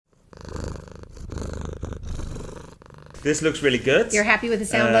This looks really good. You're happy with the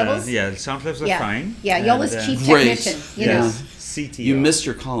sound levels? Yeah, the sound levels are fine. Yeah, Yola's chief Great. technician. You know. CTO. You missed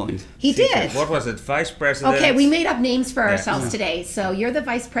your calling. He did. What was it? Vice President? Okay, we made up names for ourselves today. So you're the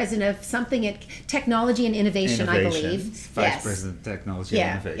vice president of something at technology and innovation, I believe. Vice President of Technology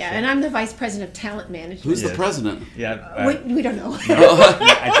and Innovation. Yeah, and I'm the vice president of talent management. Who's the president? Yeah. We don't know.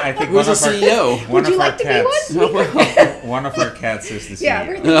 I think Who's the CEO? Would you like to be one? One of our cats is the CEO. Yeah,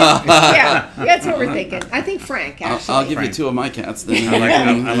 we're thinking, yeah, that's what we're thinking. I think Frank, actually. I'll give you 2 of my cats then.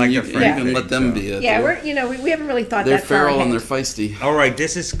 I like you the can let them be it. Yeah, we haven't really thought They're that far feral and ahead. they're feisty. All right,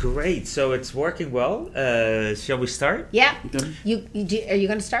 this is great. So it's working well. Shall we start? Yeah. Okay. Are you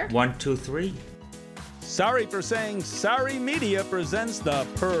going to start? 1, 2, 3. Sorry for saying Sorry Media presents the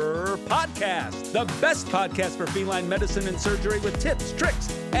Purr Podcast, the best podcast for feline medicine and surgery with tips, tricks,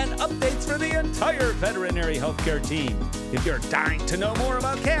 and updates for the entire veterinary healthcare team. If you're dying to know more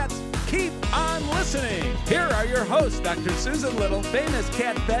about cats, keep on listening. Here are your hosts, Dr. Susan Little, famous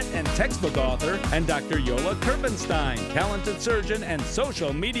cat vet and textbook author, and Dr. Yola Kerpenstein, talented surgeon and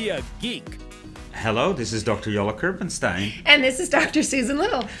social media geek. Hello, this is Dr. Yola Kerpenstein, And this is Dr. Susan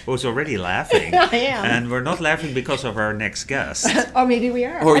Little. who's already laughing. I am. And we're not laughing because of our next guest. Or maybe we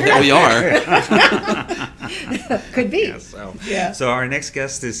are. Or yeah, we are. Could be. Yeah, so our next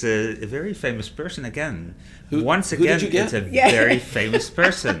guest is a very famous person again. Once who again, did you get? it's a very famous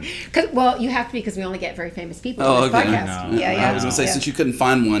person. Well, you have to because we only get very famous people Oh, on this okay. podcast. No. Yeah. I was going to say, since you couldn't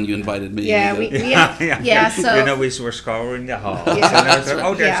find one, you invited me. Yeah, so... You know, we were scouring the hall. Yeah. So now it's like,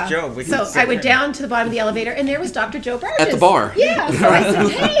 oh, there's Joe. We can So sit I went there. down to the bottom of the elevator, and there was Dr. Joe Burgess. At the bar. Yeah, so I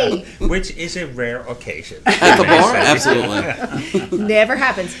said, hey. Which is a rare occasion. At the bar? Absolutely. Never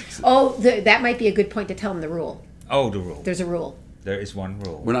happens. Oh, that might be a good point to tell them the rule. Oh, the rule. There's a rule. There is one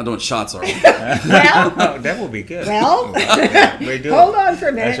rule. We're not doing shots, are we? Well, Oh, that would be good. Well, yeah, we do. hold on for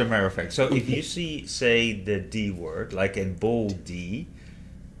a minute. As a matter of fact. So if you say the D word, like in bold D, ...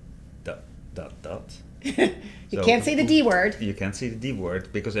 You So- can't say the D word. You can't say the D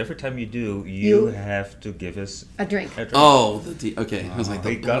word because every time you do, you have to give us A drink. a drink. Oh, the D. Okay. I was like,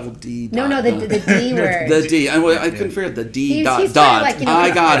 we the got- double D. No, dot, the dot. D word. The D. I couldn't figure out the D He's dot trying to, dot. like, you know, I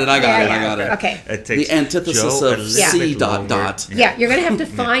got it. I yeah. got it. Okay. It takes The antithesis Joe a of little C bit dot longer. dot. Yeah, you're going to have to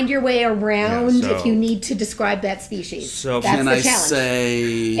find your way around Yeah, so- if you need to describe that species. So That's Can the I challenge.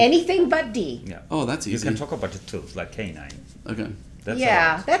 say? Anything but D. Yeah. Oh, that's You easy. can talk about the tooth, like canine. Okay. That's Yeah,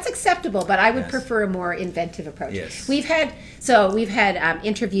 all right. that's acceptable, but I would Yes. prefer a more inventive approach. Yes. We've had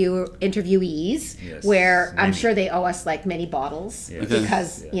interviewees Yes. where I'm Many. sure they owe us like many bottles Yes.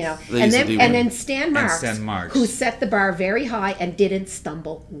 because Yes. you know, They and used to then do one. Stan Marks, Stan Marks. who set the bar very high and didn't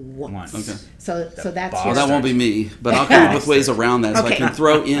stumble once. Once. Okay. So that's boss. your Well, that won't be me, but I'll come up with ways around that. So Okay. I can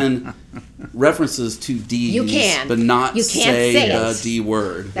throw in references to D's, You can. but not You can't say the it. D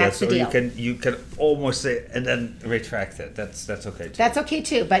word. That's the or deal. You can almost say it and then retract it. That's okay too. That's okay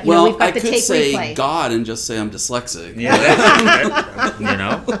too, but you Well, know we've got I the could take say replay. God and just say I'm dyslexic. Yeah,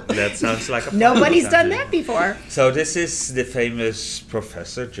 that sounds like a Nobody's done something. that before. So this is the famous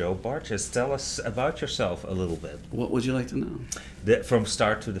Professor Joe Barges. Tell us about yourself a little bit, What would you like to know? from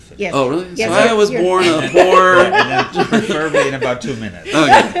start to the finish. Yes. Oh, really? Yes, so I you're- was you're- born a poor. And then preferably in about 2 minutes.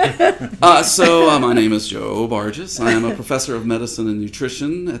 Okay. So my name is Joe Barges. I am a professor of medicine and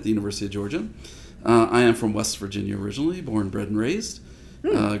nutrition at the University of Georgia. I am from West Virginia originally, born, bred, and raised.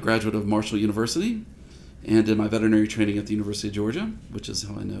 Graduate of Marshall University, and did my veterinary training at the University of Georgia, which is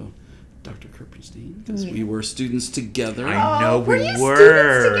how I know Dr. Kerpenstein, because we were students together. I know were we you were.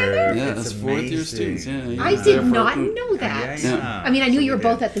 students together? Yeah, It's that's fourth year amazing. students. Yeah, I yeah. did not know that. Yeah. I mean, I knew So you were we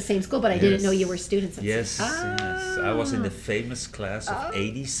both did. at the same school, but I didn't Yes. know you were students. At Yes, the same. yes. I was in the famous class of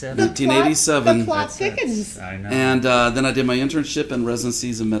 87. 1987. The plot That's it. thickens. I know. And then I did my internship and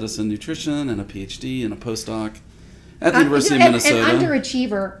residencies in medicine and nutrition and a PhD and a postdoc at the University of Minnesota. An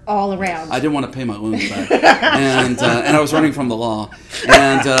underachiever all around. I didn't want to pay my loans back, and I was running from the law.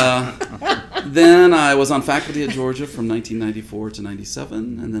 And then I was on faculty at Georgia from 1994 to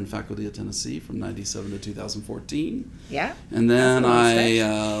 97, and then faculty at Tennessee from 97 to 2014. Yeah. And then That's a I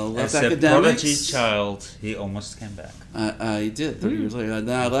long left As a prodigy academics. child, he almost came back. I did 30 years later.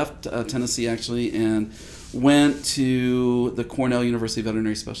 Then I left Tennessee actually and went to the Cornell University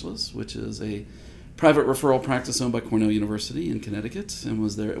Veterinary Specialists, which is a private referral practice owned by Cornell University in Connecticut, and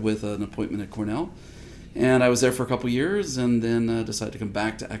was there with an appointment at Cornell. And I was there for a couple years, and then decided to come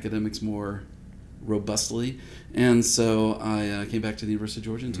back to academics more robustly. And so I came back to the University of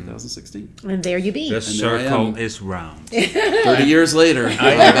Georgia in 2016. And there you be. The there I circle am. is round. 30 years later, I'm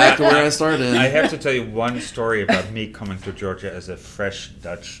back to where I started. I have to tell you one story about me coming to Georgia as a fresh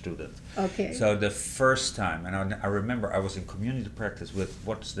Dutch student. Okay. So the first time, and I remember I was in community practice with,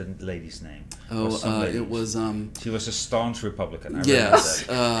 what's the lady's name? It was... She was a staunch Republican. I Yes.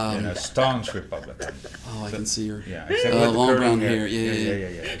 remember that. Staunch Republican. I can see her. Yeah, exactly. With the Long curly brown hair. Yeah.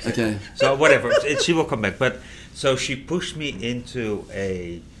 Exactly. Okay. So whatever, she will come back. But so she pushed me into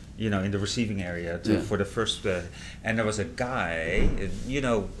in the receiving area for the first, and there was a guy,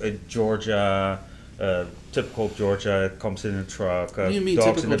 Georgia. Typical Georgia, comes in a truck. What do you mean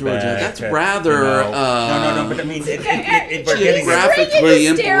dogs typical in the Georgia? back, That's rather... No, but I mean, we're getting graphically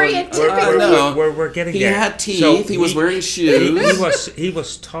stereotypical. We're getting He there. had teeth. So he was wearing shoes. He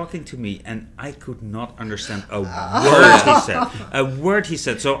was talking to me, and I could not understand a word he said. A word he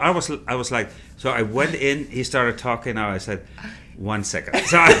said. So I was like, so I went in. He started talking. Now I said, 1 second.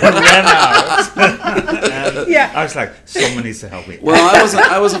 So I ran out. And I was like, someone needs to help me. Well,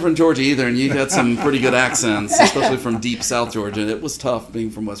 I wasn't from Georgia either, and you had some pretty good accents, especially from deep South Georgia. It was tough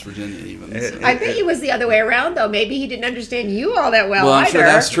being from West Virginia, even. So. I bet he was the other way around, though. Maybe he didn't understand you all that well. Well, I'm either. sure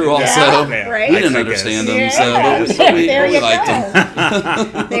that's true also. Yeah, right? We didn't I understand guess. him, but we There you liked go.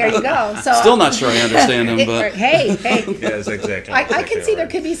 him. There you go. So Still not sure I understand him, but hey. Yes, exactly. I can see there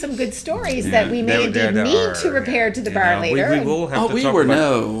could be some good stories that we may There indeed need are, to repair to the bar later. We will have to we talk were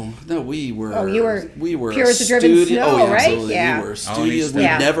about we were. Oh, you were We were pure as the driven snow, Oh, yeah, right? absolutely. Yeah. We were Only studious. We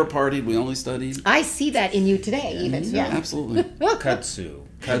studied. never partied. We only studied. I see that in you today, even. Yeah. Absolutely.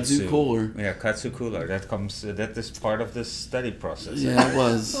 Kudzu cooler. Yeah, kudzu cooler. That is part of the study process. Yeah, it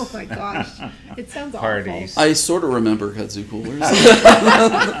was. Oh my gosh, it sounds Parties. awful. I sort of remember kudzu coolers.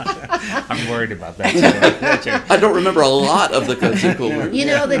 I'm worried about that. I don't remember a lot of the kudzu coolers. You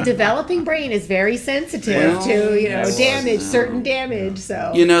know, the developing brain is very sensitive Well, to damage, certain damage.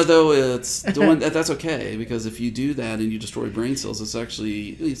 So Though it's doing that's okay, because if you do that and you destroy brain cells,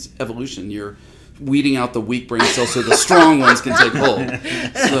 it's evolution. You're weeding out the weak brain cells so the strong ones can take hold.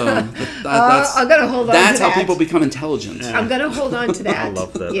 So I'm gonna hold on. That's to how that. people become intelligent. I'm gonna hold on to that. I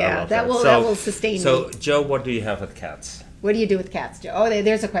love that. Yeah, I love that will So- that will sustain me. So, Joe, what do you have with cats? What do you do with cats, Joe? Oh,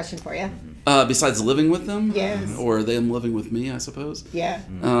 there's a question for you. Besides living with them, Yes. or them living with me, I suppose. Yeah.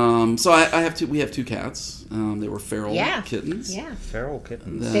 So I have two. We have two cats. They were feral kittens. Yeah. Feral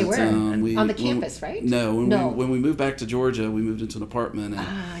kittens. that, They were. On the when- campus, right? No, No. when we moved back to Georgia, we moved into an apartment.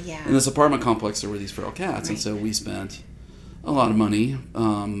 And Yeah. in this apartment complex, there were these feral cats, and so we spent a lot of money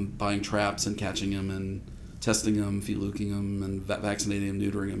buying traps and catching them and testing them, feluking them, and vaccinating them,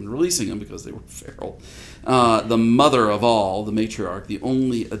 neutering them, and releasing them because they were feral. The mother of all, the matriarch, the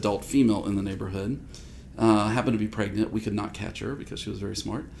only adult female in the neighborhood, happened to be pregnant. We could not catch her because she was very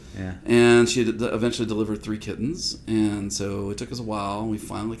smart. Yeah. And she eventually delivered 3 kittens. And so it took us a while, and we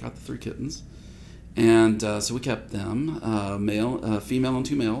finally got the 3 kittens. And so we kept them, female and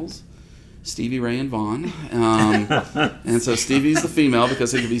 2 males. Stevie, Ray, and Vaughn. And so Stevie's the female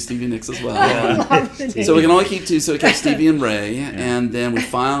because he could be Stevie Nicks as well. So we can only keep 2, so we kept Stevie and Ray. And then we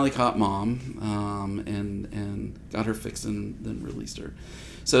finally caught Mom and got her fixed and then released her.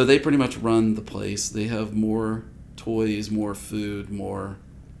 So they pretty much run the place. They have more toys, more food, more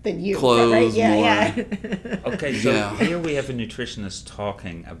Than you, clothes, right? Yeah, more. yeah. Okay, so Yeah. here we have a nutritionist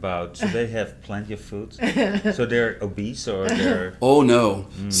talking about, so they have plenty of food. So they're obese or they're... Oh, no.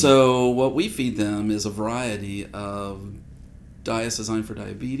 So what we feed them is a variety of diets designed for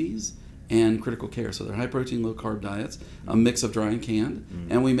diabetes and critical care. So they're high protein, low carb diets, a mix of dry and canned,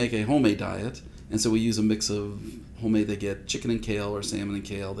 and we make a homemade diet. And so we use a mix of homemade. They get chicken and kale or salmon and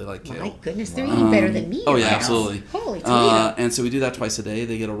kale. They like kale. My goodness, they're eating better than me. Oh, yeah, now. absolutely. Holy Toledo. And so we do that twice a day.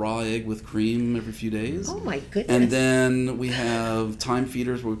 They get a raw egg with cream every few days. Oh my goodness. And then we have time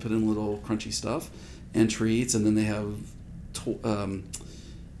feeders where we put in little crunchy stuff and treats. And then they have Do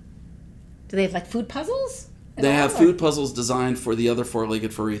they have like food puzzles? they have food puzzles designed for the other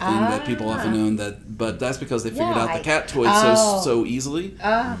 4-legged furry thing that people often own. But that's because they figured out Why? the cat toys so easily.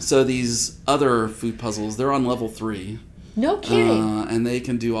 So these other food puzzles, they're on level 3. No kidding. And they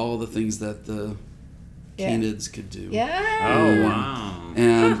can do all of the things that the canids could do. Yeah. Oh, wow.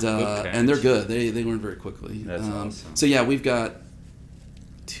 And Okay. and they're good. They learn very quickly. That's awesome. So yeah, we've got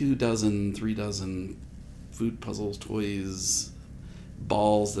 3 food puzzles, toys,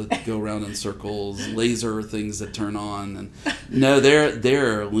 balls that go around in circles, laser things that turn on, and no,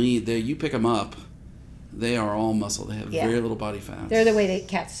 they're lean. You pick them up, they are all muscle. They have very little body fat. They're the way that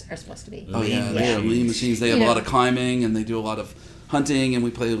cats are supposed to be. Oh yeah, lean they are lean machines. machines. They have You a lot know. of climbing, and they do a lot of hunting, and we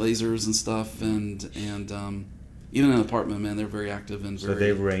play lasers and stuff, and even in an apartment, man, they're very active and very. So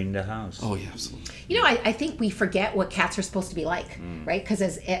they reign the house. Oh yeah, absolutely. I think we forget what cats are supposed to be like, right? Because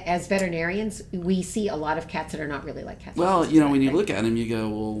as veterinarians, we see a lot of cats that are not really like cats. Well, when you look at them, you go,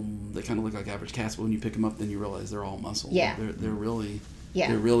 well, they kind of look like average cats, but when you pick them up, then you realize they're all muscle. Yeah. They're really, Yeah.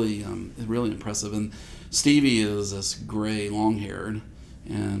 they're really impressive. And Stevie is this gray, long-haired,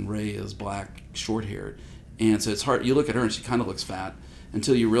 and Ray is black, short-haired. And so it's hard. You look at her, and she kind of looks fat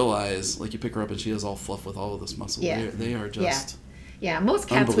until you realize, like, you pick her up, and she has all fluff with all of this muscle. Yeah. They are just. Yeah, most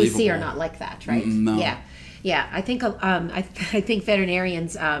cats we see are unbelievable. not like that, right? No. Yeah. I think I think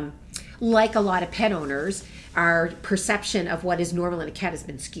veterinarians, like a lot of pet owners, our perception of what is normal in a cat has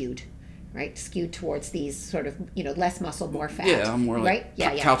been skewed, right? Skewed towards these sort of less muscle, more fat. Yeah, more like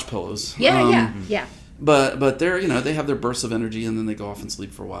right? couch pillows. Yeah. But they're they have their bursts of energy, and then they go off and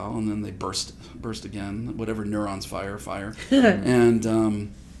sleep for a while, and then they burst again. Whatever neurons fire.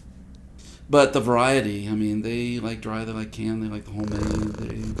 And but the variety. I mean, they like dry, they like canned, they like the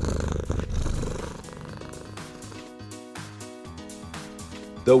homemade.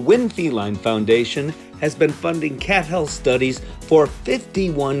 The Winn Feline Foundation has been funding cat health studies for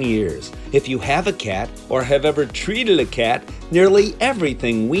 51 years. If you have a cat or have ever treated a cat, nearly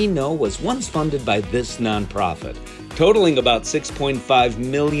everything we know was once funded by this nonprofit, totaling about $6.5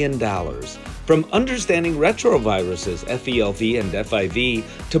 million. From understanding retroviruses, FELV and FIV,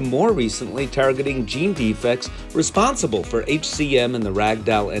 to more recently targeting gene defects responsible for HCM in the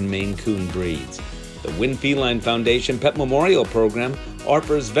Ragdoll and Maine Coon breeds. The Winn Feline Foundation Pet Memorial Program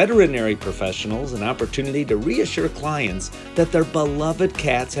offers veterinary professionals an opportunity to reassure clients that their beloved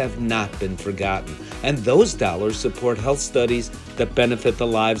cats have not been forgotten, and those dollars support health studies that benefit the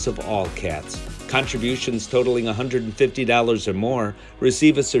lives of all cats. Contributions totaling $150 or more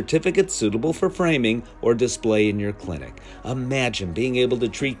receive a certificate suitable for framing or display in your clinic. Imagine being able to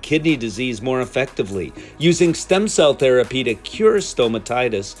treat kidney disease more effectively, using stem cell therapy to cure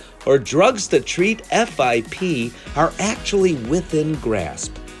stomatitis, or drugs that treat FIP are actually within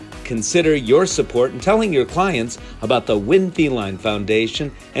grasp. Consider your support in telling your clients about the Winn Feline Foundation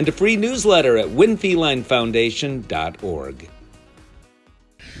and a free newsletter at winnfelinefoundation.org.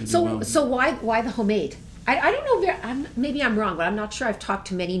 So why the homemade? I don't know. Maybe I'm wrong, but I'm not sure. I've talked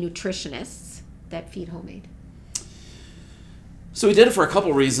to many nutritionists that feed homemade. So we did it for a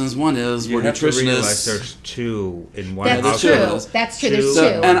couple reasons. One is we're have to realize nutritionists. there's two in one That's house. true. That's true. There's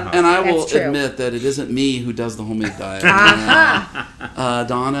So, two. and I will That's true. admit that it isn't me who does the homemade diet.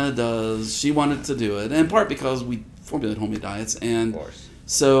 Donna does. She wanted to do it, and in part because we formulate homemade diets, and Of course.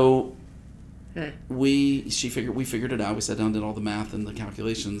 so we figured it out. We sat down and did all the math and the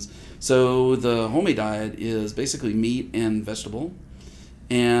calculations. So the homemade diet is basically meat and vegetable,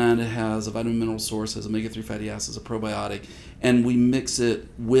 and it has a vitamin mineral source, has omega-3 fatty acids, a probiotic, and we mix it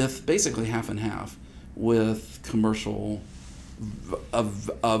with basically half and half with commercial,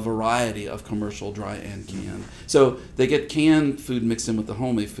 a variety of commercial dry and canned. So they get canned food mixed in with the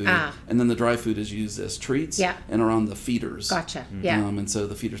homemade food, and then the dry food is used as treats and around the feeders. Gotcha. Yeah. And so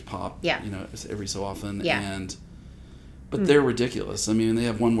the feeders pop, every so often. Yeah. But they're ridiculous. I mean, they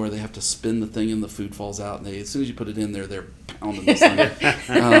have one where they have to spin the thing and the food falls out, and as soon as you put it in there, they're pounding this thing.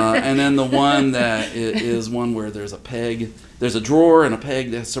 And then the one that is one where there's a peg, there's a drawer and a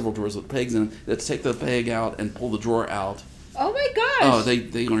peg. They have several drawers with pegs in it. They have to take the peg out and pull the drawer out. Oh my gosh! Oh,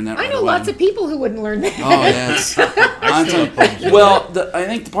 they learn that. I know lots of people who wouldn't learn that. Oh yes. I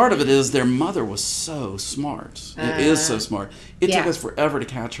think the part of it is their mother was so smart. It is so smart. It took us forever to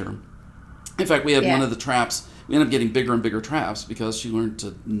catch her. In fact, we had one of the traps. We ended up getting bigger and bigger traps because she learned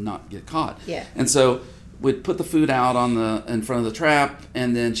to not get caught. Yeah. And so we'd put the food out in front of the trap,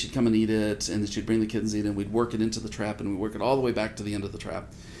 and then she'd come and eat it, and then she'd bring the kids and eat it, and we'd work it into the trap, and we'd work it all the way back to the end of the trap.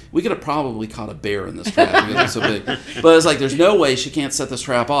 We could have probably caught a bear in this trap because it's so big. But it's like, there's no way she can't set this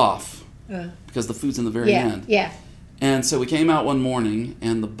trap off because the food's in the very end. Yeah. And so we came out one morning,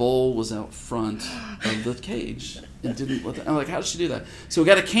 and the bowl was out front of the cage. And didn't let I'm like, how did she do that? So we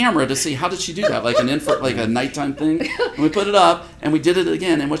got a camera to see how did she do that, like like a nighttime thing. And we put it up, and we did it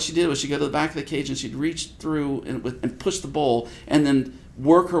again. And what she did was she'd go to the back of the cage, and she'd reach through and push the bowl, and then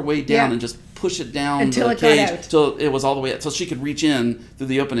work her way down and just push it down until the it cage got out. till it was all the way out, so she could reach in through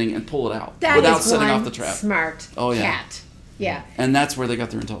the opening and pull it out That without is setting one off the trap. Smart Oh, yeah. cat. Yeah. And that's where they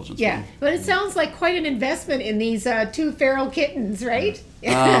got their intelligence Yeah. from. But it sounds like quite an investment in these 2 feral kittens, right?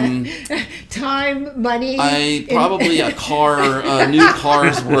 Time, money. Probably a new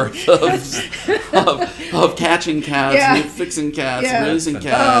car's worth of catching cats, fixing cats, raising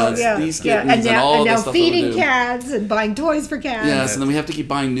cats, these kittens, and all and the now stuff feeding that we do. cats and buying toys for cats. Yes, and then we have to keep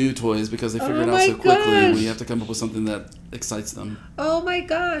buying new toys because they figure it out my so quickly. gosh. We have to come up with something that excites them. Oh my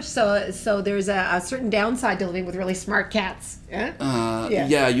gosh! So there's a certain downside to living with really smart cats.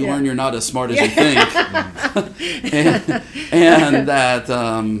 Yeah? You learn you're not as smart as you think, and that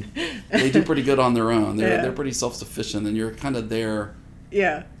they do pretty good on their own. They're pretty self-sufficient, and you're kind of there.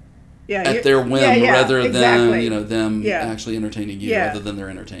 Yeah. At their whim, rather exactly. than them actually entertaining you, rather than they're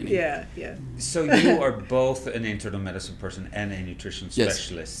entertaining. Yeah. So you are both an internal medicine person and a nutrition Yes.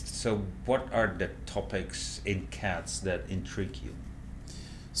 specialist. So what are the topics in cats that intrigue you?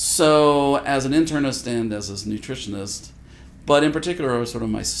 So, as an internist and as a nutritionist, but in particular, sort of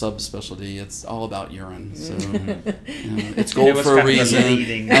my subspecialty, it's all about urine. So, it's gold for a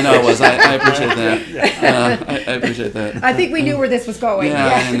reason. I know it was. I appreciate that. I appreciate that. I think we knew where this was going.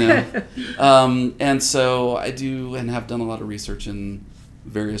 Yeah, I know. And so I do and have done a lot of research in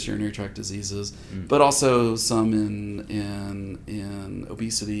various urinary tract diseases, but also some in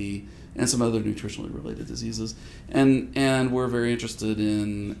obesity and some other nutritionally related diseases. And we're very interested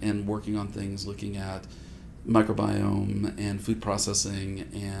in working on things looking at microbiome and food processing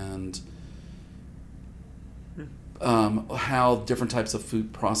and how different types of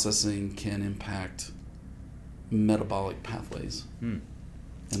food processing can impact metabolic pathways in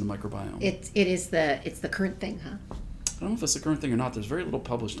the microbiome. It's the current thing, huh? I don't know if it's the current thing or not. There's very little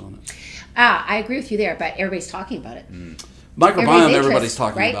published on it. I agree with you there, but everybody's talking about it. Microbiome, everybody's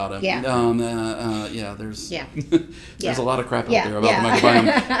talking right? about it. Yeah. There's there's a lot of crap out there about the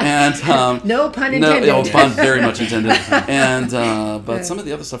microbiome, and no pun intended. No pun very much intended. And but some of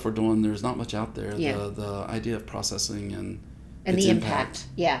the other stuff we're doing, there's not much out there. Yeah. The idea of processing and the its impact.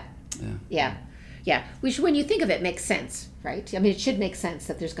 Yeah. Which, when you think of it, makes sense, right? I mean, it should make sense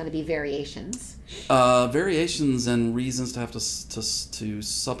that there's going to be variations. Variations and reasons to have to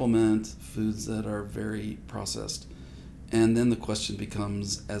supplement foods that are very processed. And then the question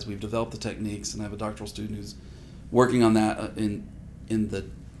becomes, as we've developed the techniques, and I have a doctoral student who's working on that in the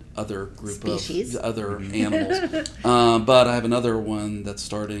other group Species. of other animals. But I have another one that's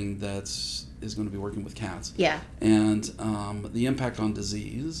starting is going to be working with cats. Yeah. And the impact on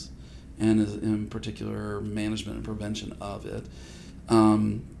disease, and in particular management and prevention of it.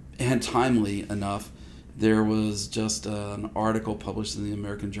 And timely enough, there was just an article published in the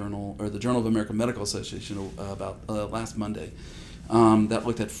American Journal, or the Journal of American Medical Association, about last Monday, that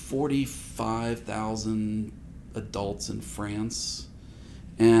looked at 45,000 adults in France,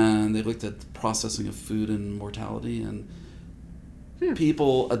 and they looked at the processing of food and mortality, and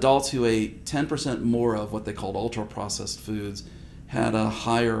adults who ate 10% more of what they called ultra-processed foods had a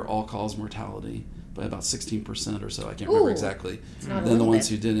higher all-cause mortality by about 16% or so. I can't remember exactly, than the ones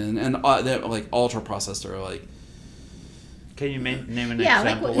who didn't. And they're like ultra-processed are like... Can you name an Yeah,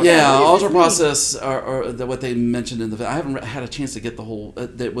 like example? what- ultra-processed are what they mentioned in the... I haven't had a chance to get the whole...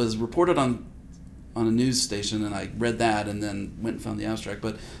 That was reported on a news station, and I read that and then went and found the abstract.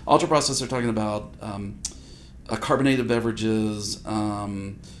 But ultra-processed are talking about carbonated beverages,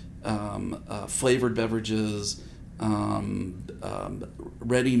 flavored beverages,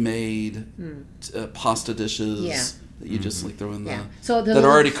 ready-made pasta dishes that you just like throw in the so that are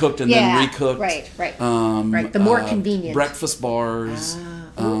already cooked and then recooked. Right. The more convenient breakfast bars,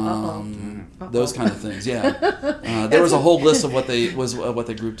 those kind of things. Yeah, there was a whole list of what they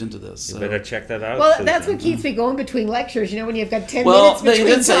grouped into this. So. You better check that out. Well, Susan. that's what keeps me going between lectures. You know, when you've got 10 Well, minutes they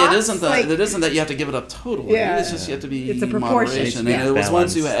between did say talks, it isn't that like, it isn't that you have to give it up totally. Yeah. It's just you have to be It's a proportion. moderation. Yeah. And there was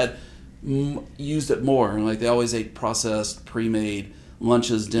ones who Balance. had used it more. Like they always ate processed, pre-made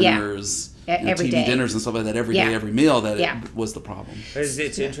lunches, dinners, Every TV day. dinners and stuff like that every day, Yeah. every meal. That Yeah. it was the problem.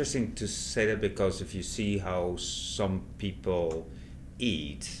 It's interesting to say that, because if you see how some people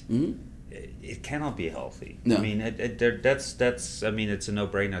eat, it cannot be healthy. No. I mean, that's. I mean, it's a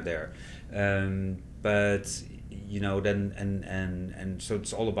no-brainer there. But you know, then and so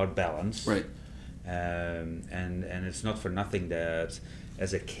it's all about balance, Right. And it's not for nothing that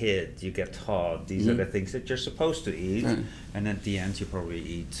as a kid you get taught these are the things that you're supposed to eat, Right. and at the end you probably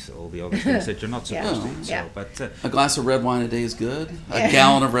eat all the other things that you're not supposed to eat. So, Yeah. but A glass of red wine a day is good. A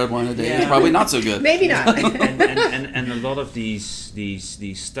gallon of red wine a day is probably not so good. Maybe not. and a lot of these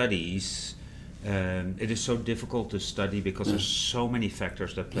studies it is so difficult to study because there's so many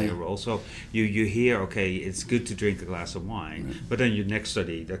factors that play a role. So you hear, okay, it's good to drink a glass of wine, but then your next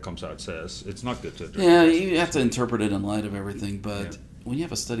study that comes out says it's not good to drink. Yeah, you have to interpret it in light of everything, but when you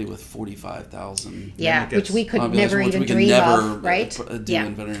have a study with 45,000, which we could never which even we can dream never of, right? do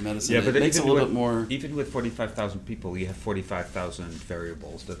in veterinary medicine. Yeah, but it makes it a little bit more. Even with 45,000 people, you have 45,000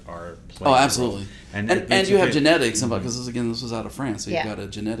 variables that are playing. Oh, absolutely. And you have genetics, because this was out of France, so you've got a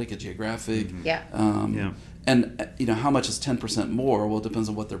genetic, a geographic. And how much is 10% more? Well, it depends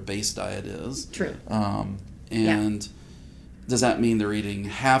on what their base diet is. True. Does that mean they're eating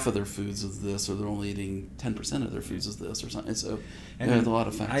half of their foods as this, or they're only eating 10% of their foods as this, or something? So there's a lot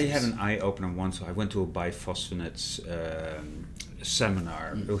of factors. I had an eye opener once. So I went to a biphosphonates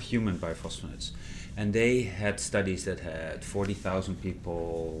seminar, human biphosphonates, and they had studies that had 40,000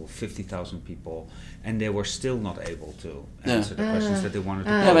 people, 50,000 people, and they were still not able to answer the questions that they wanted to.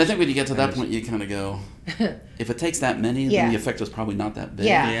 Yeah, but I think when you get to that point, you kind of go, if it takes that many, then the effect is probably not that big.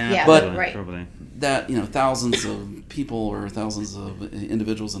 But probably. That thousands of people or thousands of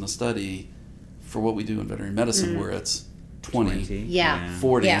individuals in a study, for what we do in veterinary medicine, where it's 20,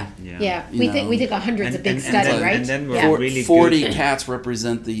 40. We think 100's a big study, right? And then we're really 40 good. Cats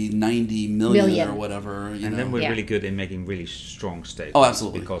represent the 90 million or whatever. And then we're really good in making really strong statements. Oh,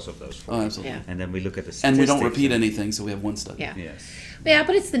 absolutely. Because of those 40. Oh, absolutely. And then we look at the statistics. And we don't repeat anything, so we have one study. Yeah,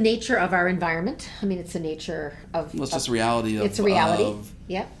 but it's the nature of our environment. I mean, it's the nature of... Well, it's just reality of... It's a reality. Of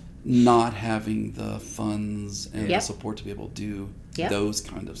not having the funds and the support to be able to do those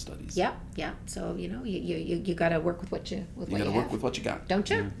kind of studies. So you got to work with what you got to work with what you got, don't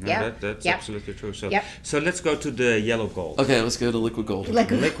you? That's absolutely true. So let's go to the yellow gold. Okay, let's go to liquid gold.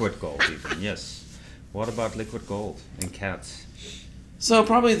 Liquid gold, even, yes. What about liquid gold in cats? So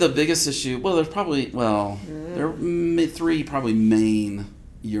probably the biggest issue. Well, there's probably there are three probably main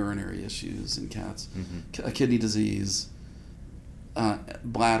urinary issues in cats: kidney disease,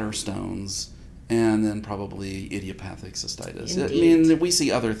 bladder stones, and then probably idiopathic cystitis. Indeed. I mean, we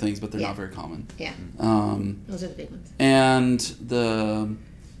see other things, but they're not very common. Those are the big ones. And the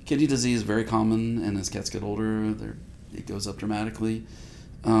kidney disease is very common, and as cats get older, it goes up dramatically.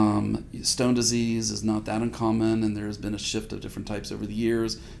 Stone disease is not that uncommon, and there has been a shift of different types over the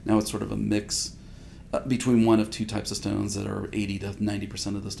years. Now it's sort of a mix between one of two types of stones that are 80 to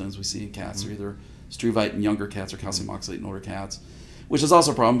 90% of the stones we see in cats are either struvite in younger cats or calcium oxalate in older cats, which is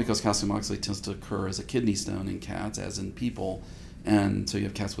also a problem because calcium oxalate tends to occur as a kidney stone in cats as in people, and so you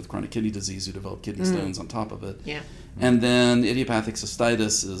have cats with chronic kidney disease who develop kidney stones on top of it. And then idiopathic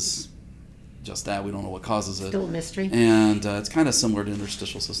cystitis is just that. We don't know what causes it. Still a mystery. And it's kind of similar to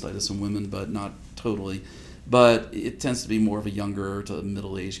interstitial cystitis in women, but not totally. But it tends to be more of a younger to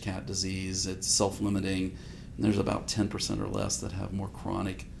middle-aged cat disease. It's self-limiting. And there's about 10% or less that have more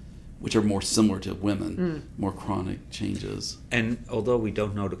chronic, which are more similar to women, more chronic changes. And although we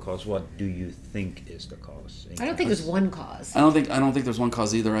don't know the cause, what do you think is the cause? I don't think there's one cause. I don't think there's one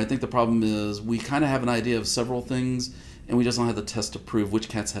cause either. I think the problem is we kind of have an idea of several things, and we just don't have the test to prove which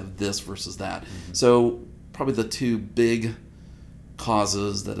cats have this versus that. So probably the two big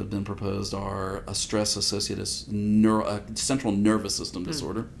causes that have been proposed are a stress-associated central nervous system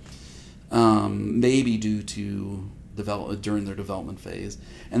disorder, maybe due to during their development phase,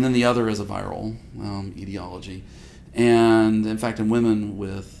 and then the other is a viral etiology. And in fact, in women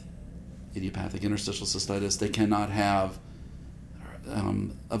with idiopathic interstitial cystitis, they cannot have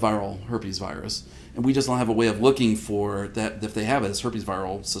a viral herpes virus, and we just don't have a way of looking for that. If they have it, it's herpes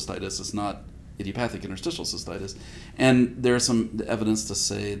viral cystitis. It's not idiopathic interstitial cystitis. And there's some evidence to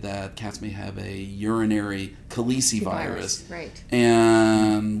say that cats may have a urinary calicivirus, right?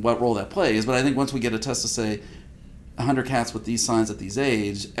 And what role that plays. But I think once we get a test to say 100 cats with these signs at these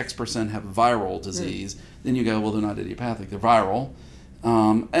age, X% have viral disease, then you go, well, they're not idiopathic, they're viral.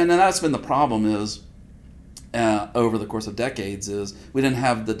 And then that's been the problem is over the course of decades is we did not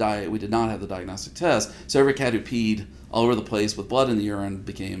have the diagnostic test. So every cat who peed all over the place with blood in the urine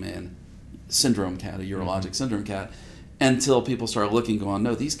became a syndrome cat, a urologic syndrome cat, until people started looking, going,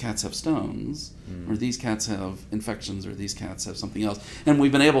 no, these cats have stones, or these cats have infections, or these cats have something else. And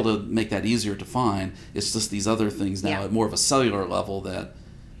we've been able to make that easier to find. It's just these other things now at more of a cellular level that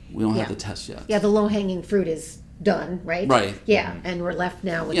we don't have the test yet. Yeah, the low-hanging fruit is done, right? Right. Yeah, and we're left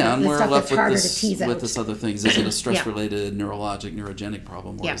now with and the we're stuff left that's harder with to tease out. with this other things. Is it a stress-related neurogenic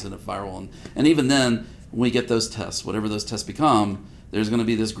problem, or is it a viral? And even then, when we get those tests, whatever those tests become, there's going to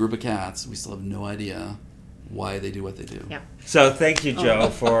be this group of cats. We still have no idea why they do what they do. Yeah. So thank you, Joe,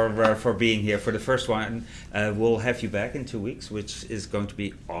 for being here for the first one. We'll have you back in 2 weeks, which is going to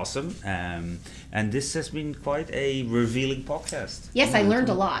be awesome. And this has been quite a revealing podcast. Yes, I learned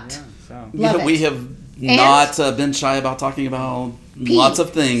a lot. Yeah, so. Love We it. have not been shy about talking about lots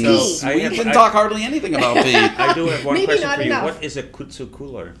of things. So I we have- didn't I- talk hardly anything about pee. I do have one Maybe question not for you. enough. What is a kudzu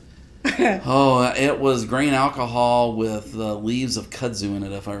cooler? Oh, it was grain alcohol with leaves of kudzu in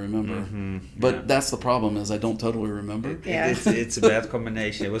it, if I remember. But that's the problem, is I don't totally remember. Yeah. It's a bad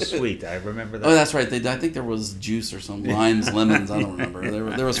combination. It was sweet. I remember that. Oh, that's right. I think there was juice or some limes, lemons. I don't remember.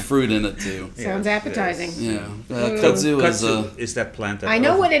 There was fruit in it too. Sounds appetizing. Yeah, kudzu is. Kudzu is that plant that I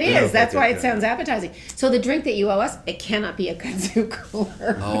know what it Yeah, is. That's why it yeah. sounds appetizing. So the drink that you owe us, it cannot be a kudzu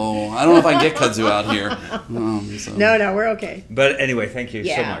cooler. Oh, I don't know if I can get kudzu out here. So. No, we're okay. But anyway, thank you so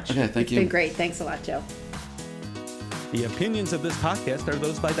Yeah. much. Okay, thank It's you. been great. Thanks a lot, Joe. The opinions of this podcast are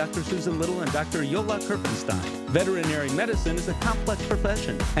those by Dr. Susan Little and Dr. Yola Kirpenstein. Veterinary medicine is a complex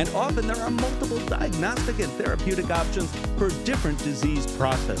profession, and often there are multiple diagnostic and therapeutic options for different disease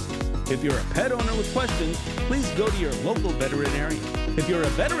processes. If you're a pet owner with questions, please go to your local veterinarian. If you're a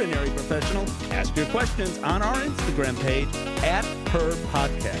veterinary professional, ask your questions on our Instagram page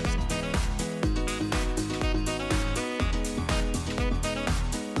 @PerPodcast.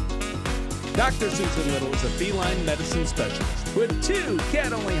 Dr. Susan Little is a feline medicine specialist with 2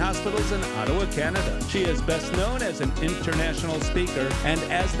 cat-only hospitals in Ottawa, Canada. She is best known as an international speaker and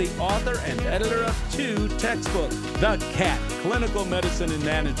as the author and editor of 2 textbooks, The Cat, Clinical Medicine and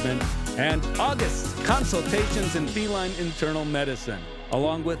Management, and August's Consultations in Feline Internal Medicine.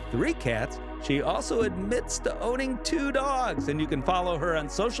 Along with 3 cats, she also admits to owning 2 dogs, and you can follow her on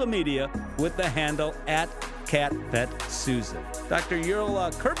social media with the handle @CatVetSusan. Dr.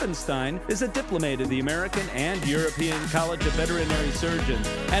 Yola Kirpenstein is a diplomate of the American and European College of Veterinary Surgeons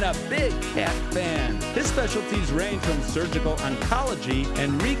and a big cat fan. His specialties range from surgical oncology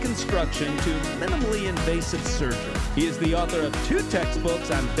and reconstruction to minimally invasive surgery. He is the author of 2 textbooks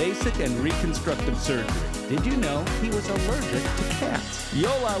on basic and reconstructive surgery. Did you know he was allergic to cats?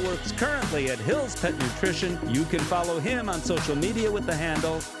 Yola works currently at Hills Pet Nutrition. You can follow him on social media with the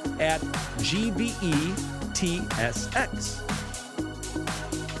handle @GVETSX.